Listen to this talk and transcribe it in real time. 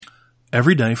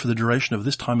Every day for the duration of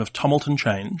this time of tumult and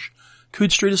change,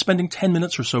 Coode Street is spending 10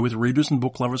 minutes or so with readers and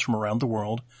book lovers from around the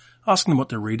world, asking them what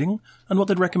they're reading and what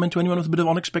they'd recommend to anyone with a bit of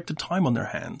unexpected time on their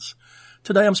hands.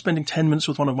 Today I'm spending 10 minutes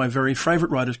with one of my very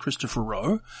favourite writers, Christopher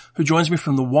Rowe, who joins me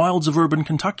from the wilds of urban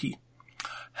Kentucky.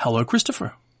 Hello,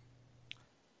 Christopher.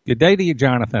 Good day to you,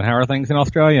 Jonathan. How are things in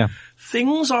Australia?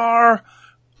 Things are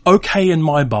okay in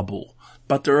my bubble,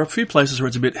 but there are a few places where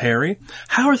it's a bit hairy.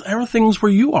 How are things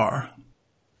where you are?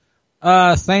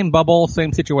 Same bubble,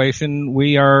 same situation.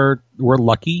 We're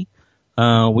lucky.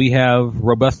 We have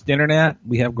robust internet.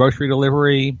 We have grocery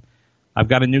delivery. I've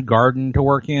got a new garden to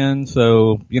work in.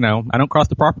 So, I don't cross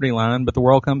the property line, but the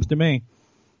world comes to me.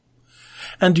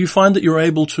 And do you find that you're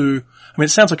able to, it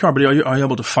sounds like you are, but are you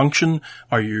able to function?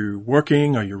 Are you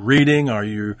working? Are you reading? Are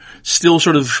you still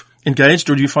sort of engaged,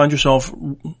 or do you find yourself,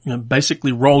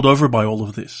 basically rolled over by all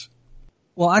of this?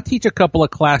 Well, I teach a couple of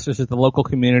classes at the local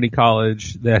community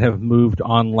college that have moved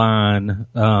online,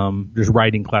 just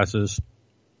writing classes.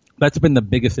 That's been the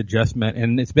biggest adjustment,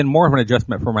 and it's been more of an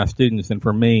adjustment for my students than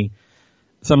for me.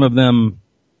 Some of them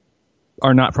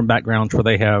are not from backgrounds where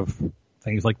they have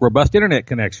things like robust internet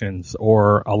connections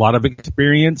or a lot of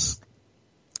experience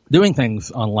doing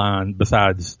things online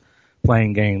besides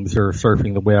playing games or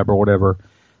surfing the web or whatever.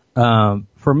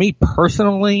 For me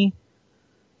personally,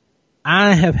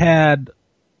 I have had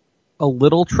a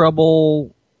little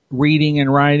trouble reading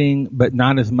and writing, but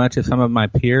not as much as some of my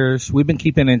peers. We've been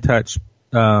keeping in touch.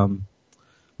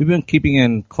 We've been keeping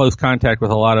in close contact with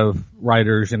a lot of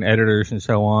writers and editors and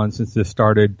so on since this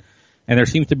started. And there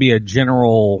seems to be a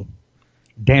general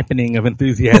dampening of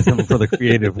enthusiasm for the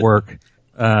creative work,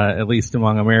 at least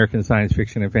among American science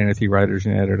fiction and fantasy writers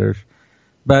and editors.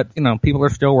 But, people are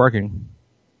still working,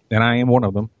 and I am one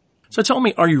of them. So tell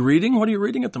me, are you reading? What are you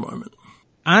reading at the moment?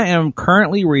 I am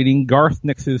currently reading Garth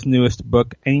Nix's newest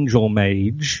book, Angel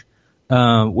Mage,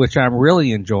 which I'm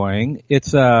really enjoying.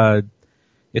 It's a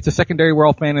secondary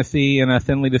world fantasy in a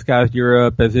thinly disguised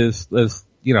Europe, as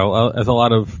a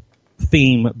lot of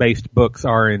theme-based books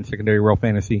are in secondary world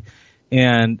fantasy.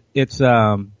 And it's,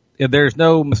 there's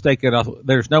no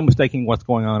mistaking what's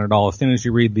going on at all. As soon as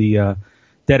you read the,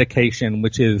 dedication,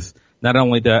 which is not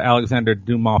only to Alexandre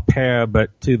Dumas père,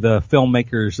 but to the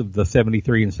filmmakers of the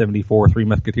 73 and 74 Three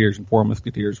Musketeers and Four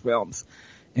Musketeers films.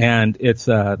 And it's,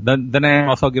 the name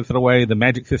also gives it away, the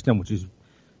magic system, which is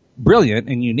brilliant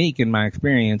and unique in my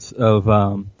experience of,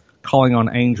 calling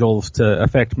on angels to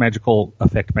affect magical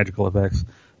effects.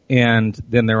 And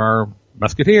then there are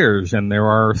musketeers and there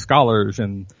are scholars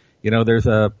and, there's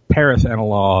a Paris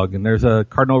analog and there's a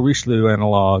Cardinal Richelieu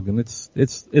analog, and it's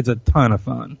a ton of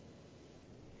fun.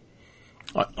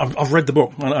 I've read the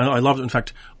book and I loved it. In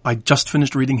fact, I just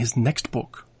finished reading his next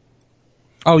book.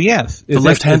 Oh, yes. The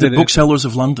Left-Handed Booksellers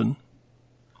of London.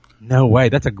 No way.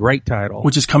 That's a great title.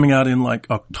 Which is coming out in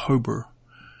October.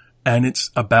 And it's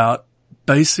about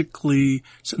basically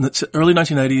early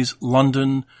 1980s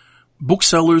London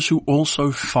booksellers who also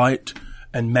fight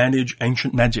and manage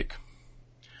ancient magic.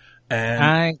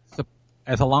 And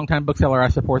as a longtime bookseller, I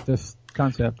support this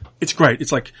concept. It's great.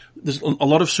 It's like there's a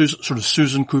lot of sort of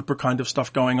Susan Cooper kind of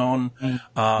stuff going on,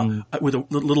 with a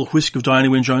little whisk of Diana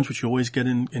Wynne Jones, which you always get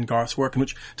in Garth's work, and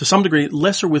which to some degree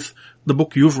lesser with the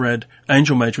book you've read,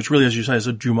 Angel Mage, which really, as you say, is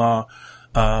a Dumas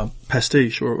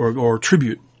pastiche or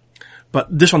tribute. But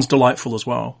this one's delightful as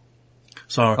well.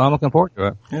 So I'm looking forward to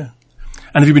it. Yeah.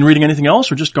 And have you been reading anything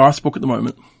else, or just Garth's book at the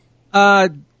moment?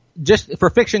 Just for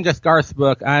fiction, just Garth's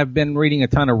book. I've been reading a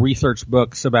ton of research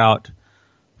books about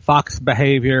fox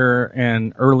behavior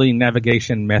and early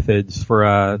navigation methods for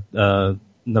a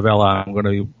novella I'm going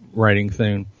to be writing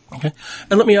soon. Okay.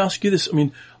 And let me ask you this.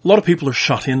 A lot of people are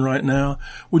shut in right now.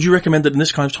 Would you recommend that in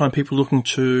this kind of time people are looking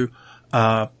to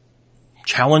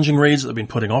challenging reads that they've been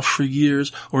putting off for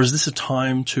years, or is this a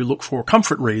time to look for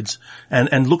comfort reads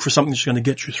and look for something that's going to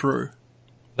get you through?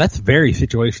 That's very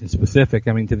situation specific,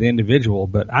 to the individual,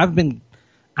 but I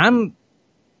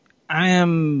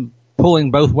am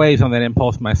pulling both ways on that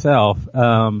impulse myself.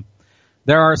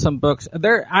 There are some books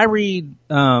I read,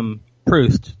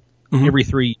 Proust every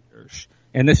 3 years,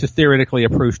 and this is theoretically a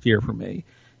Proust year for me,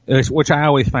 which I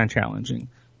always find challenging.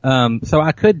 So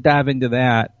I could dive into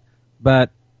that, but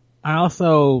I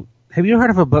also, have you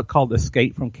heard of a book called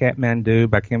Escape from Kathmandu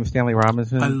by Kim Stanley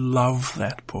Robinson? I love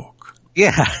that book.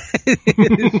 Yeah.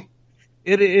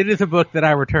 It is a book that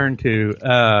I return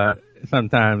to,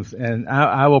 sometimes, and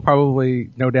I will probably,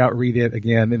 no doubt, read it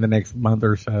again in the next month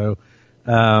or so.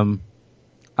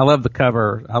 I love the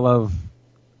cover. I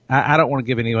don't want to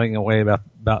give anything away about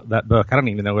that book. I don't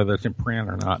even know whether it's in print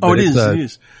or not. Oh, it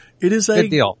is. It is a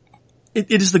good deal.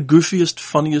 It is the goofiest,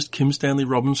 funniest Kim Stanley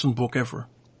Robinson book ever.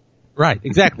 Right.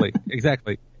 Exactly.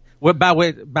 Exactly. What by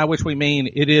which we mean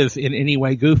it is in any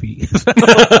way goofy.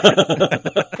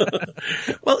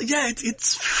 Well, yeah,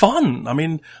 it's fun. I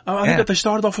mean, I think that they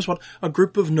started off as a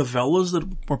group of novellas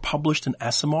that were published in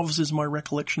Asimov's is my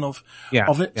recollection of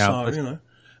it.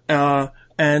 Yeah. So,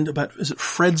 and is it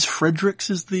Fred's Fredericks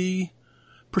is the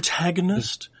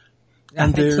protagonist?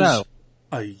 And there's a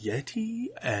Yeti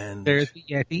there's the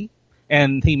Yeti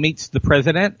and he meets the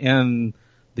president and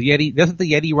the Yeti, doesn't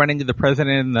the Yeti run into the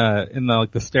president in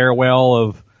the stairwell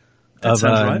of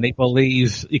right.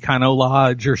 Nepalese Econo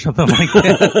Lodge or something like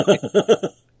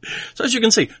that? So as you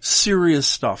can see, serious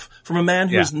stuff from a man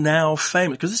who is now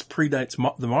famous, because this predates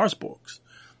the Mars books.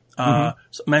 A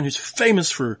man who's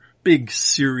famous for big,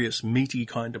 serious, meaty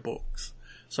kind of books.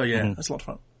 So that's a lot of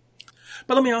fun.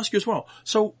 But let me ask you as well.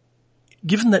 So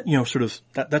given that, sort of,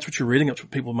 that's what you're reading, that's what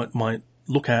people might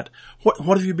look at,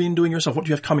 what have you been doing yourself? What do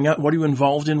you have coming out? What are you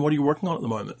involved in? What are you working on at the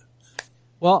moment?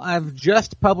 Well, I've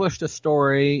just published a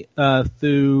story,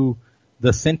 through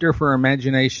the Center for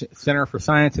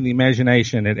Science and the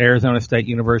Imagination at Arizona State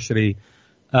University,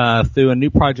 through a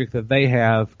new project that they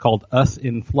have called Us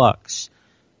in Flux.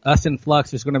 Us in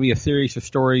Flux is going to be a series of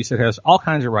stories that has all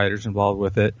kinds of writers involved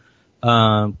with it.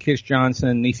 Kish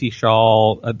Johnson, Nisi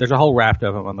Shaw, there's a whole raft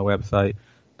of them on the website.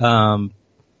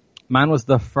 Mine was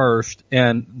the first,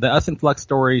 and the Us in Flux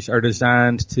stories are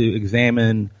designed to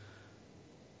examine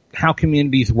how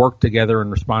communities work together and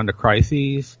respond to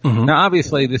crises. Now,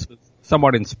 obviously, this was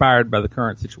somewhat inspired by the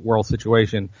current world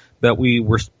situation, but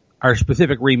our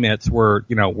specific remits were,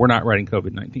 we're not writing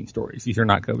COVID-19 stories. These are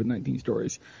not COVID-19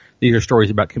 stories. These are stories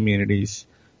about communities.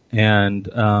 And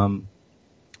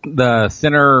the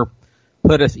center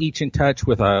put us each in touch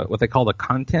with what they called a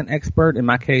content expert. In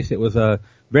my case, it was a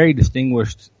very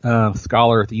distinguished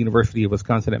scholar at the University of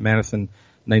Wisconsin at Madison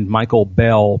named Michael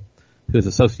Bell, who's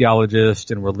a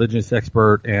sociologist and religious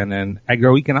expert and an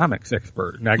agroeconomics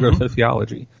expert in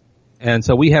agrosociology. And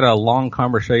so we had a long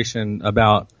conversation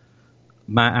about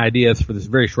my ideas for this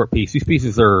very short piece. These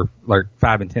pieces are like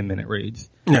 5 and 10 minute reads.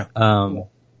 Yeah.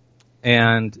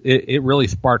 And it really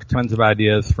sparked tons of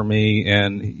ideas for me.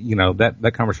 And,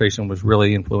 that conversation was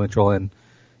really influential in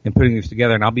putting this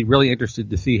together. And I'll be really interested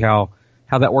to see how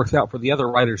that works out for the other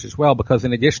writers as well, because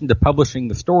in addition to publishing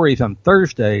the stories on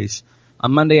Thursdays,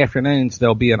 on Monday afternoons,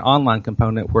 there'll be an online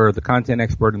component where the content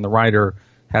expert and the writer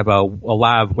have a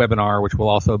live webinar, which will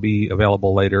also be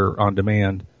available later on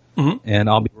demand. And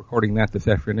I'll be recording that this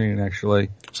afternoon, actually.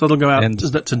 So it'll go out,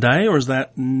 is that today or is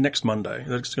that next Monday?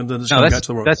 That's to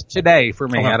the today for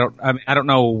me. Okay. I don't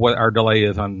know what our delay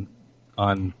is on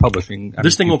publishing.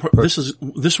 This will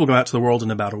go out to the world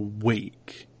in about a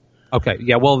week. Okay.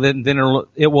 Yeah. Well, then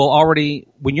it will already,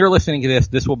 when you're listening to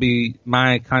this will be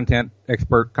my content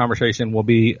expert conversation will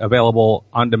be available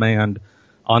on demand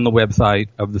on the website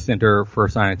of the Center for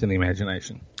Science and the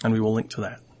Imagination. And we will link to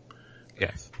that.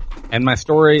 Yes. And my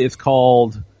story is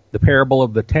called The Parable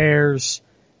of the Tares,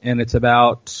 and it's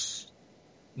about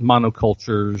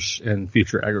monocultures and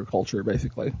future agriculture,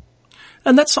 basically.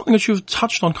 And that's something that you've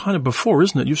touched on kind of before,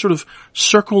 isn't it? You've sort of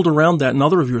circled around that in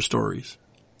other of your stories.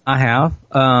 I have.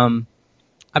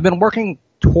 I've been working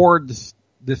towards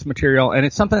this material, and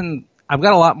it's something I've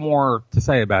got a lot more to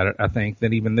say about it, I think,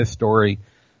 than even this story.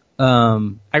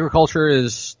 Agriculture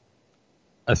is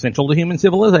essential to human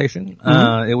civilization.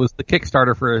 It was the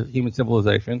Kickstarter for human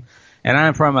civilization. And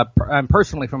I'm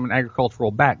personally from an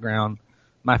agricultural background.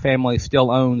 My family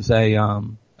still owns a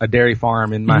dairy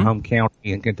farm in my home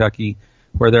county in Kentucky,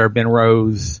 where there have been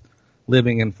Rows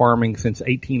living and farming since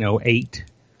 1808,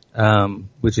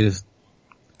 which is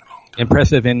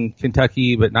impressive in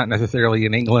Kentucky, but not necessarily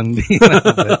in England.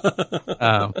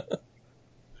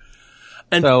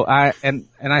 So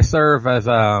I serve as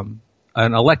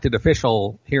an elected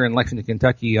official here in Lexington,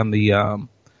 Kentucky, on the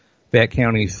Fayette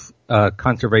County's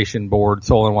Conservation Board,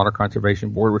 Soil and Water Conservation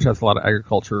Board, which has a lot of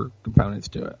agriculture components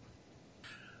to it.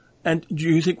 And do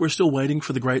you think we're still waiting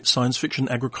for the great science fiction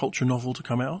agriculture novel to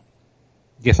come out?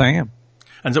 Yes, I am.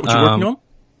 And is that what you're working on?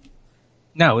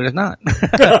 No, it is not.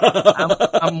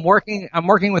 I'm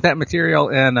working with that material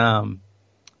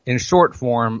in short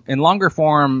form. In longer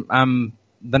form,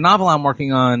 the novel I'm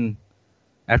working on,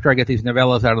 after I get these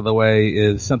novellas out of the way,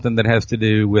 is something that has to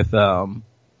do with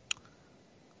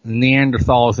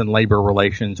Neanderthals and labor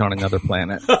relations on another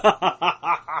planet.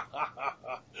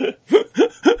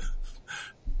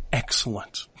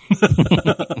 Excellent.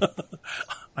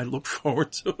 I look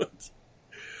forward to it.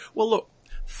 Well, look,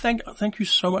 thank you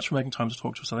so much for making time to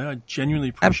talk to us today. I genuinely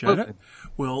appreciate it.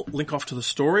 We'll link off to the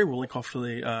story. We'll link off to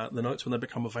the notes when they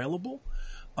become available.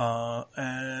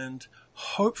 And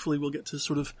hopefully we'll get to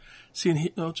sort of see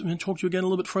and talk to you again a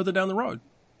little bit further down the road.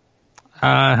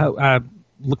 I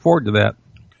look forward to that.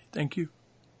 Thank you.